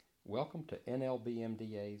Welcome to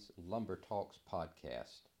NLBMDA's Lumber Talks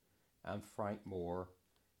podcast. I'm Frank Moore,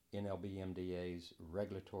 NLBMDA's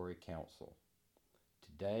Regulatory Counsel.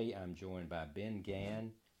 Today I'm joined by Ben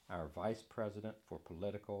Gann, our Vice President for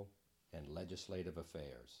Political and Legislative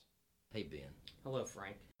Affairs. Hey Ben. Hello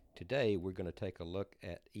Frank. Today we're going to take a look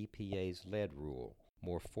at EPA's lead rule,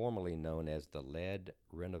 more formally known as the Lead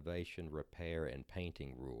Renovation, Repair, and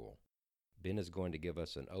Painting Rule. Ben is going to give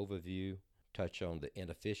us an overview, touch on the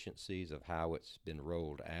inefficiencies of how it's been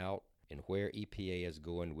rolled out and where EPA is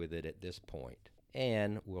going with it at this point.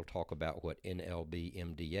 And we'll talk about what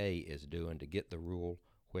NLBMDA is doing to get the rule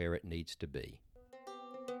where it needs to be.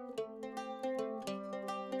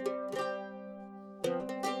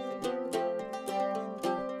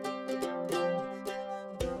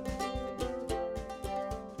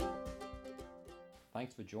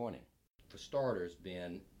 Thanks for joining. For starters,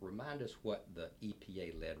 Ben, remind us what the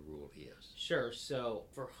EPA lead rule is. Sure. So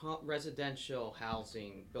for residential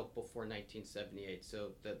housing built before 1978,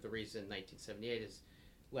 so the reason 1978 is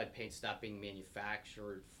lead paint stopped being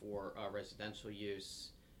manufactured for residential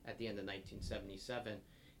use at the end of 1977,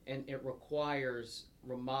 and it requires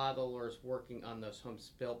remodelers working on those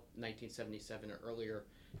homes built 1977 or earlier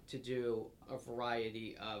to do a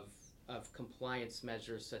variety of compliance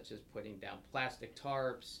measures, such as putting down plastic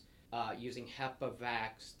tarps, using HEPA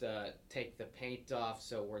vacs to take the paint off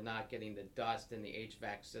so we're not getting the dust in the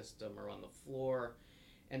HVAC system or on the floor.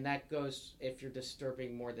 And that goes if you're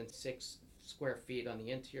disturbing more than 6 square feet on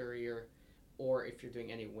the interior, or if you're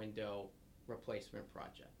doing any window replacement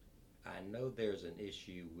project. I know there's an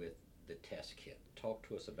issue with the test kit. Talk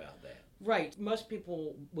to us about that. Right. Most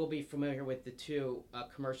people will be familiar with the two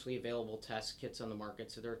commercially available test kits on the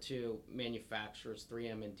market. So there are two manufacturers,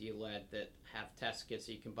 3M and D-Lead, that have test kits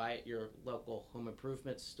that you can buy at your local home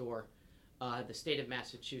improvement store. The state of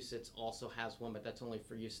Massachusetts also has one, but that's only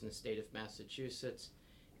for use in the state of Massachusetts.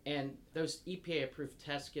 And those EPA-approved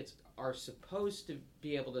test kits are supposed to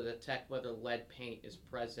be able to detect whether lead paint is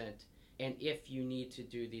present and if you need to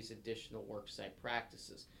do these additional worksite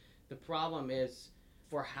practices. The problem is,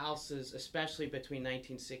 for houses, especially between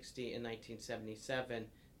 1960 and 1977,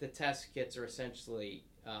 the test kits are essentially,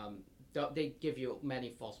 they give you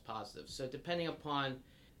many false positives. So depending upon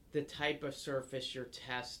the type of surface you're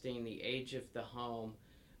testing, the age of the home,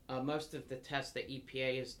 most of the tests that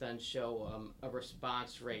EPA has done show a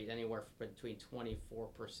response rate anywhere between 24%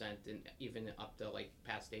 and even up to like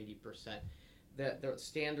past 80%. The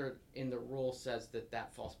standard in the rule says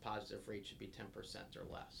that false positive rate should be 10%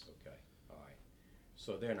 or less. Okay, all right.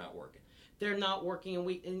 So they're not working. They're not working,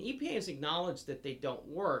 and EPA has acknowledged that they don't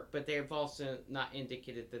work, but they have also not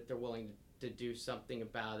indicated that they're willing to do something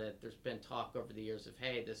about it. There's been talk over the years of,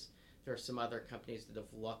 there are some other companies that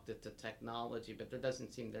have looked at the technology, but there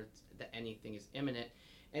doesn't seem that anything is imminent.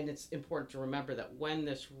 And it's important to remember that when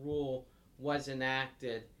this rule was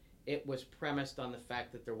enacted, it was premised on the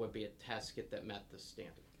fact that there would be a test kit that met the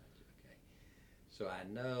standard. Okay. So I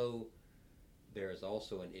know there is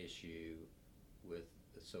also an issue with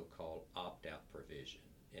the so-called opt-out provision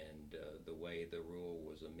and the way the rule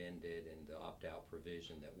was amended and the opt-out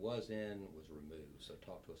provision that was removed. So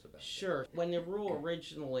talk to us about that. Sure. When the rule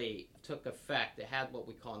originally took effect, it had what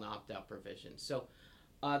we call an opt-out provision. So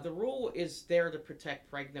the rule is there to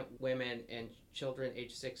protect pregnant women and children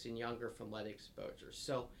age 6 and younger from lead exposure.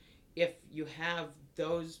 So if you have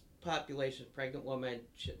those populations, pregnant woman,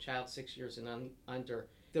 child 6 years and under,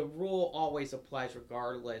 the rule always applies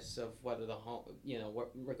regardless of whether the home,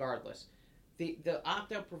 regardless. The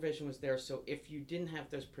opt-out provision was there so if you didn't have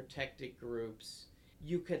those protected groups,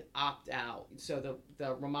 you could opt out. So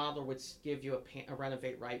the remodeler would give you a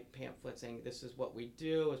Renovate Right pamphlet saying this is what we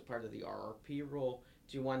do as part of the RRP rule.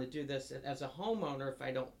 Do you want to do this? As a homeowner, if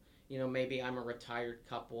I don't, maybe I'm a retired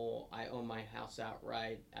couple, I own my house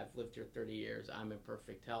outright, I've lived here 30 years, I'm in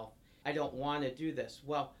perfect health, I don't want to do this.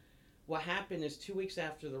 Well, what happened is 2 weeks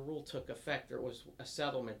after the rule took effect, there was a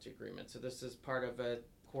settlement agreement. So this is part of a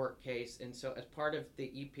court case, and so as part of the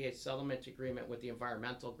EPA settlement agreement with the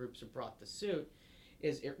environmental groups who brought the suit,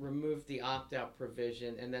 is it removed the opt-out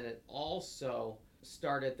provision, and then it also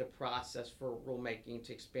started the process for rulemaking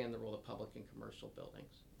to expand the rule to public and commercial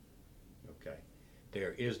buildings. Okay.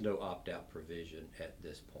 There is no opt-out provision at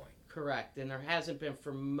this point. Correct, and there hasn't been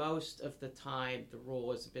for most of the time the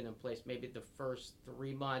rule has been in place, maybe the first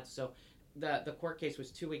 3 months. So the court case was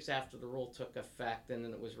 2 weeks after the rule took effect, and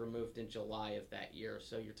then it was removed in July of that year.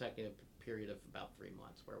 So you're talking a period of about 3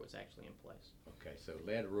 months where it was actually in place. Okay, so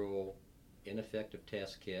lead rule, ineffective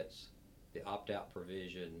test kits, the opt-out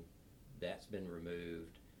provision, that's been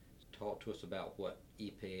removed. Talk to us about what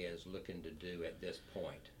EPA is looking to do at this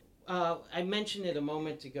point. I mentioned it a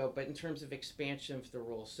moment ago, but in terms of expansion of the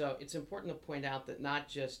rule, so it's important to point out that not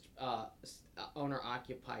just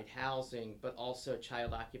owner-occupied housing, but also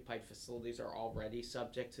child-occupied facilities are already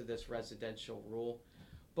subject to this residential rule.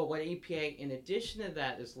 But what EPA, in addition to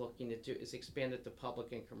that, is looking to do is expand it to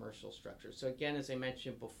public and commercial structures. So again, as I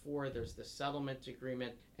mentioned before, there's the settlement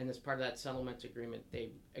agreement, and as part of that settlement agreement,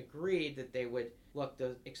 they agreed that they would look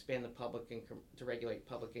to expand the to regulate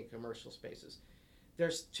public and commercial spaces.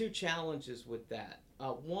 There's two challenges with that.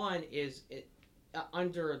 One is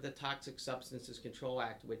under the Toxic Substances Control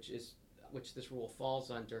Act, which this rule falls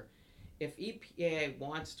under. If EPA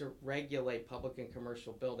wants to regulate public and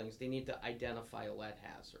commercial buildings, they need to identify a lead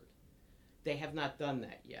hazard. They have not done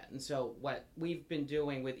that yet. And so what we've been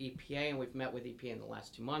doing with EPA, and we've met with EPA in the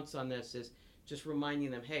last 2 months on this, is just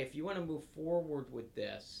reminding them, hey, if you want to move forward with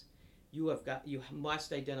this, you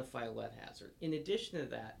must identify a lead hazard. In addition to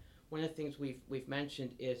that, one of the things we've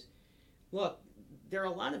mentioned is, look, there are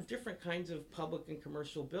a lot of different kinds of public and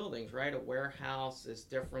commercial buildings, right? A warehouse is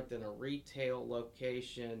different than a retail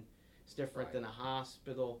location. It's different than a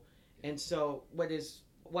hospital. And so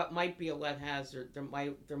what might be a lead hazard, there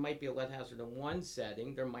might be a lead hazard in one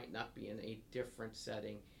setting, there might not be in a different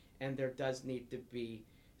setting, and there does need to be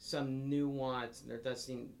some nuance, and there does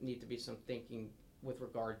need to be some thinking with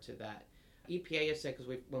regard to that. EPA has said,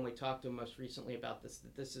 because when we talked to them most recently about this,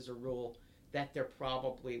 that this is a rule that they're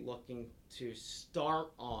probably looking to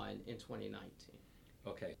start on in 2019.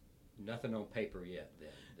 Okay. Nothing on paper yet, then?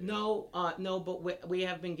 No, but we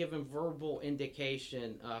have been given verbal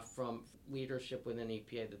indication from leadership within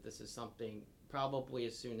EPA that this is something probably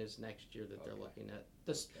as soon as next year that they're looking at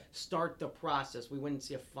to start the process. We wouldn't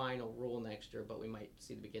see a final rule next year, but we might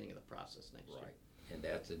see the beginning of the process next year. Right, and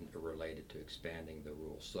that's related to expanding the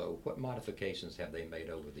rule. So what modifications have they made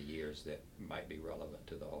over the years that might be relevant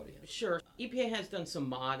to the audience? Sure. EPA has done some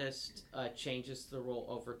modest changes to the rule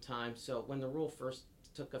over time. So when the rule first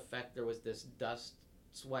took effect, there was this dust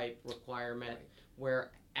swipe requirement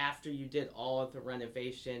where after you did all of the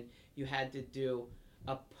renovation, you had to do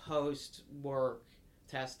a post-work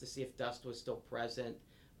test to see if dust was still present.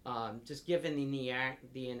 Just given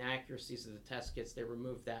the inaccuracies of the test kits, they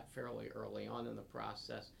removed that fairly early on in the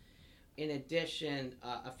process. In addition,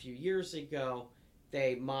 a few years ago,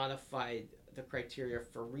 they modified the criteria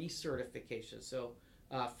for recertification, so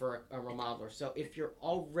for a remodeler. So if you're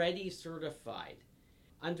already certified,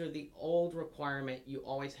 under the old requirement, you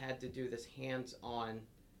always had to do this hands-on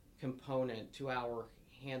component, 2-hour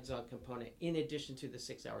hands-on component, in addition to the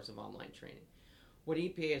 6 hours of online training. What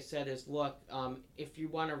EPA has said is, look, if you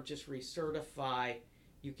want to just recertify,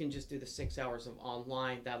 you can just do the 6 hours of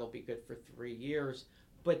online. That'll be good for 3 years.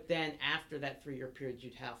 But then after that 3-year period,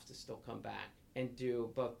 you'd have to still come back and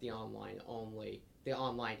do both the online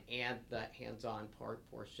and the hands-on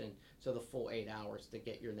portion, so the full 8 hours to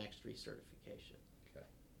get your next recertification.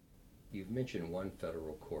 You've mentioned one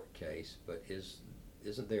federal court case, but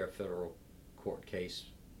isn't there a federal court case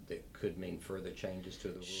that could mean further changes to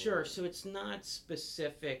the rule? Sure. So it's not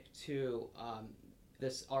specific to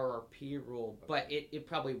this RRP rule, but it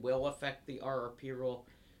probably will affect the RRP rule.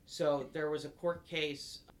 So there was a court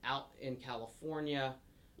case out in California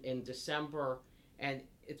in December, and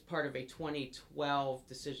it's part of a 2012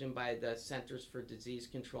 decision by the Centers for Disease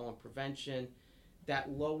Control and Prevention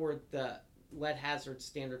that lowered the lead hazard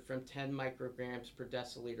standard from 10 micrograms per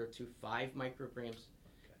deciliter to 5 micrograms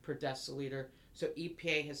per deciliter. So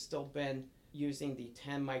EPA has still been using the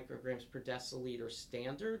 10 micrograms per deciliter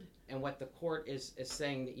standard. And what the court is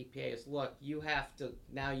saying to EPA is, look, you have to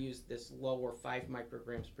now use this lower 5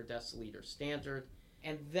 micrograms per deciliter standard.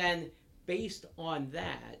 And then based on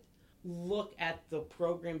that, look at the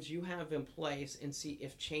programs you have in place and see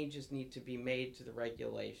if changes need to be made to the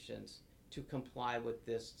regulations to comply with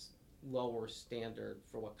this lower standard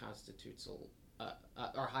for what constitutes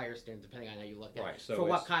or higher standard, depending on how you look at it, so for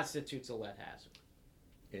what constitutes a lead hazard.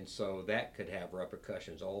 And so that could have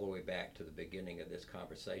repercussions all the way back to the beginning of this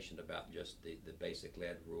conversation about just the basic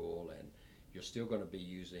lead rule, and you're still going to be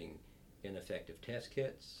using ineffective test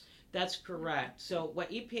kits? That's correct. So what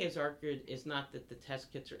EPA has argued is not that the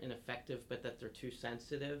test kits are ineffective, but that they're too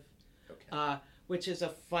sensitive, which is a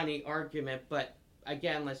funny argument, but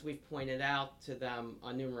again, as we've pointed out to them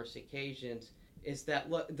on numerous occasions, is that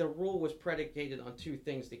the rule was predicated on two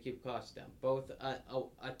things to keep costs down. Both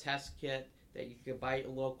a test kit that you could buy at a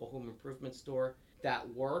local home improvement store that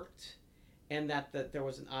worked, and that there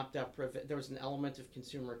was an opt-out there was an element of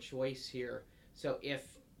consumer choice here. So if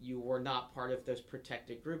you were not part of those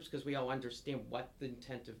protected groups, because we all understand what the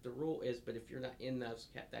intent of the rule is, but if you're not in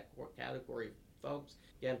that core category of folks,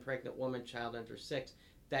 again, pregnant woman, child under 6,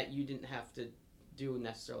 that you didn't have to do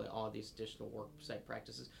necessarily all of these additional worksite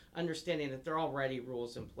practices, understanding that there are already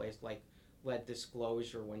rules in place like lead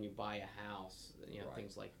disclosure when you buy a house, Right.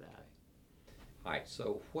 things like that. All right,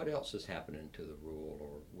 so what else is happening to the rule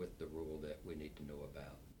or with the rule that we need to know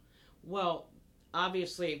about? Well,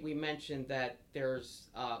 obviously, we mentioned that there's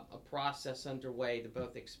a process underway to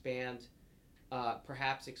both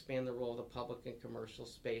perhaps expand the role of the public and commercial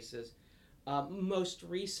spaces. Most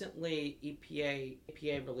recently,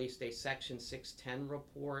 EPA released a Section 610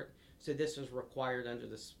 report. So this was required under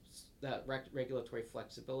the Regulatory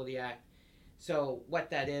Flexibility Act. So what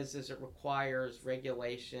that is it requires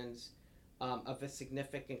regulations of a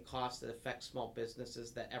significant cost that affects small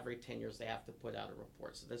businesses that every 10 years they have to put out a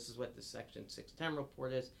report. So this is what the Section 610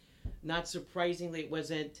 report is. Not surprisingly, it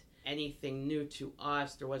wasn't anything new to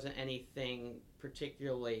us. There wasn't anything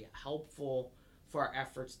particularly helpful for our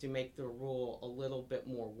efforts to make the rule a little bit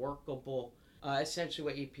more workable. Essentially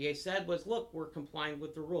what EPA said was, look, we're complying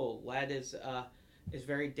with the rule. Lead is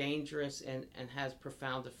very dangerous and has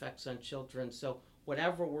profound effects on children. So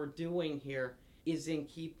whatever we're doing here is in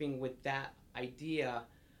keeping with that idea.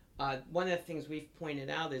 One of the things we've pointed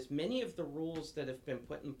out is many of the rules that have been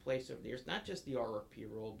put in place over the years, not just the RRP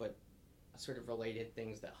rule, but sort of related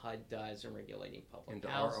things that HUD does in regulating public And the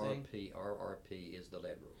housing. RRP is the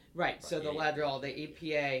lead rule. Right, so the Yeah, lead yeah. rule, the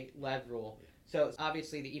EPA lead rule. So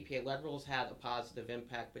obviously the EPA lead rules had a positive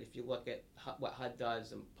impact, but if you look at what HUD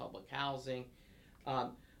does in public housing,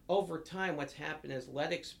 over time what's happened is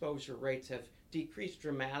lead exposure rates have decreased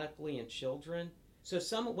dramatically in children. So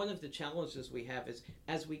one of the challenges we have is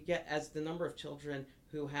as the number of children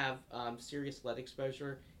who have serious lead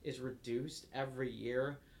exposure is reduced every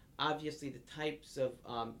year, obviously the types of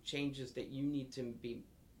changes that you need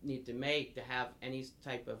to make to have any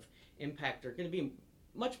type of impact are going to be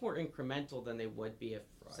much more incremental than they would be if,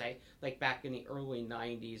 Right. say, like back in the early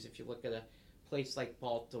 90s, if you look at a place like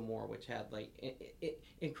Baltimore, which had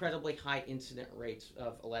incredibly high incident rates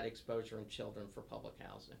of lead exposure in children for public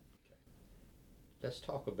housing. Let's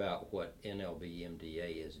talk about what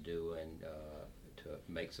NLBMDA is doing to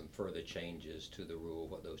make some further changes to the rule,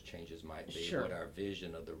 what those changes might be, Sure. what our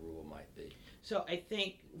vision of the rule might be. So I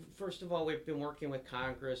think, first of all, we've been working with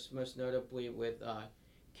Congress, most notably with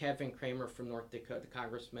Kevin Kramer from North Dakota, the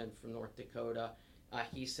congressman from North Dakota.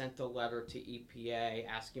 He sent a letter to EPA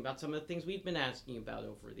asking about some of the things we've been asking about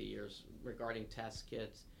over the years regarding test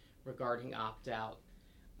kits, regarding opt-out.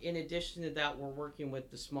 In addition to that, we're working with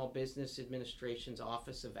the Small Business Administration's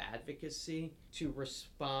Office of Advocacy to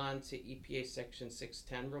respond to EPA Section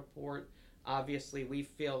 610 report. Obviously, we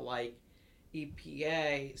feel like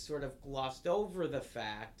EPA sort of glossed over the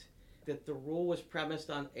fact that the rule was premised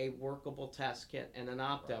on a workable test kit and an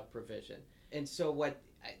opt-out provision. And so what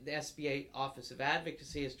the SBA Office of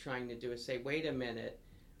Advocacy is trying to do is say, wait a minute,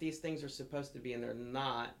 these things are supposed to be and they're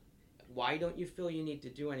not. Why don't you feel you need to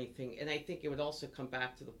do anything? And I think it would also come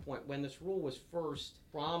back to the point when this rule was first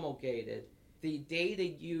promulgated, the data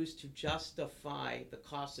used to justify the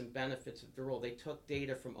costs and benefits of the rule, they took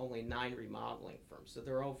data from only 9 remodeling firms. So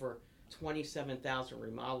there are over 27,000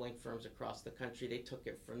 remodeling firms across the country. They took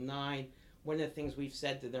it from 9. One of the things we've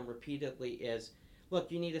said to them repeatedly is,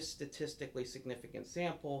 look, you need a statistically significant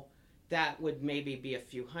sample. That would maybe be a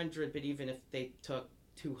few hundred, but even if they took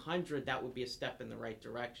 200, that would be a step in the right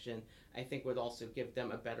direction. I think would also give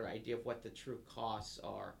them a better idea of what the true costs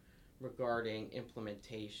are regarding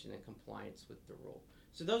implementation and compliance with the rule.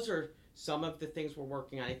 So those are some of the things we're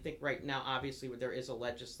working on. I think right now, obviously, there is a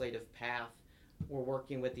legislative path. We're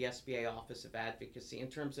working with the SBA Office of Advocacy. In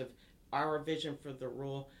terms of our vision for the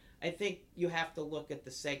rule, I think you have to look at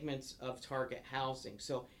the segments of target housing.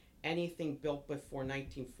 So anything built before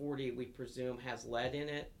 1940, we presume, has lead in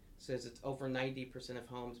it. Says it's over 90% of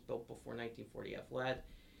homes built before 1940 have lead.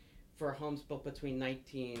 For homes built between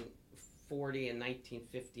 1940 and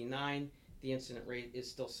 1959, the incident rate is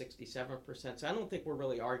still 67%. So I don't think we're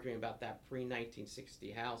really arguing about that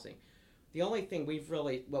pre-1960 housing. The only thing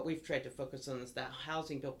what we've tried to focus on is that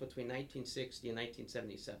housing built between 1960 and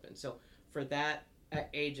 1977. So for that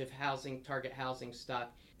age of housing, target housing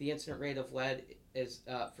stock, the incident rate of lead is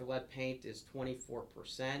for lead paint is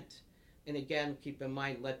 24%. And again, keep in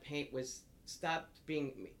mind, lead paint was stopped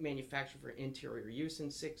being manufactured for interior use in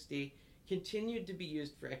 60, continued to be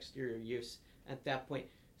used for exterior use at that point.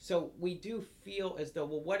 So we do feel as though,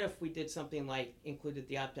 well, what if we did something like included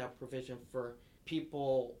the opt-out provision for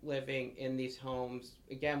people living in these homes,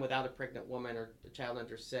 again, without a pregnant woman or a child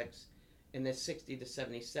under 6, in this 60 to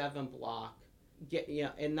 77 block,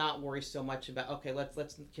 and not worry so much about, okay,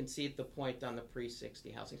 let's concede the point on the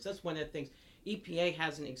pre-60 housing. So that's one of the things. EPA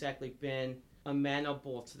hasn't exactly been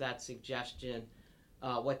amenable to that suggestion.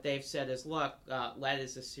 What they've said is, look, lead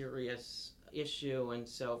is a serious issue, and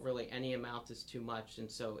so really any amount is too much, and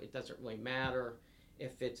so it doesn't really matter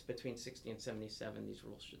if it's between 60 and 77, these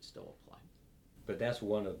rules should still apply. But that's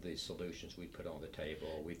one of the solutions we put on the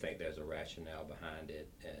table. We think there's a rationale behind it,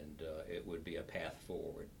 and it would be a path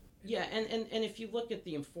forward. Yeah, and if you look at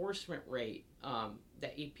the enforcement rate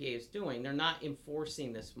that EPA is doing, they're not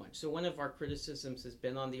enforcing this much. So one of our criticisms has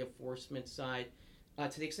been on the enforcement side.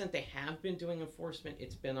 To the extent they have been doing enforcement,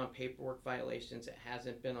 it's been on paperwork violations. It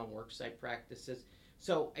hasn't been on worksite practices.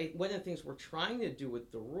 So one of the things we're trying to do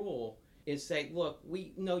with the rule is say, look,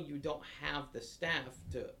 we know you don't have the staff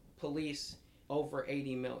to police over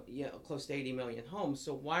 80 million, close to 80 million homes.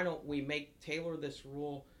 So why don't we tailor this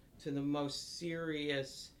rule to the most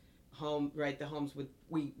serious home, right? The homes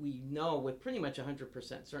we know with pretty much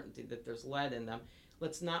 100% certainty that there's lead in them.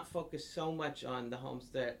 Let's not focus so much on the homes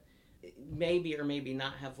that maybe or maybe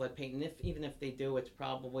not have lead paint, and even if they do, it's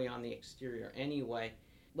probably on the exterior anyway.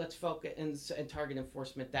 Let's focus and target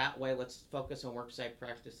enforcement that way. Let's focus on worksite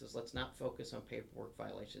practices. Let's not focus on paperwork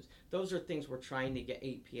violations. Those are things we're trying to get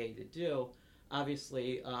EPA to do.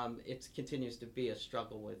 Obviously, it continues to be a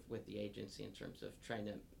struggle with the agency in terms of trying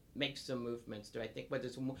to make some movements to, I think, what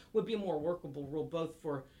would be a more workable rule, both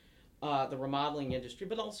for the remodeling industry,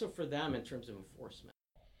 but also for them in terms of enforcement.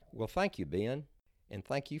 Well, thank you, Ben. And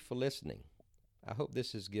thank you for listening. I hope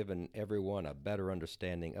this has given everyone a better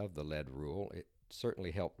understanding of the lead rule. It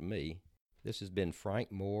certainly helped me. This has been Frank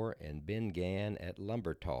Moore and Ben Gann at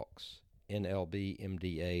Lumber Talks,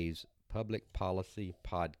 NLB-MDA's Public Policy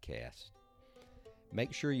Podcast.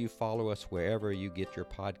 Make sure you follow us wherever you get your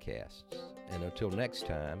podcasts. And until next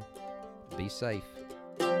time, be safe.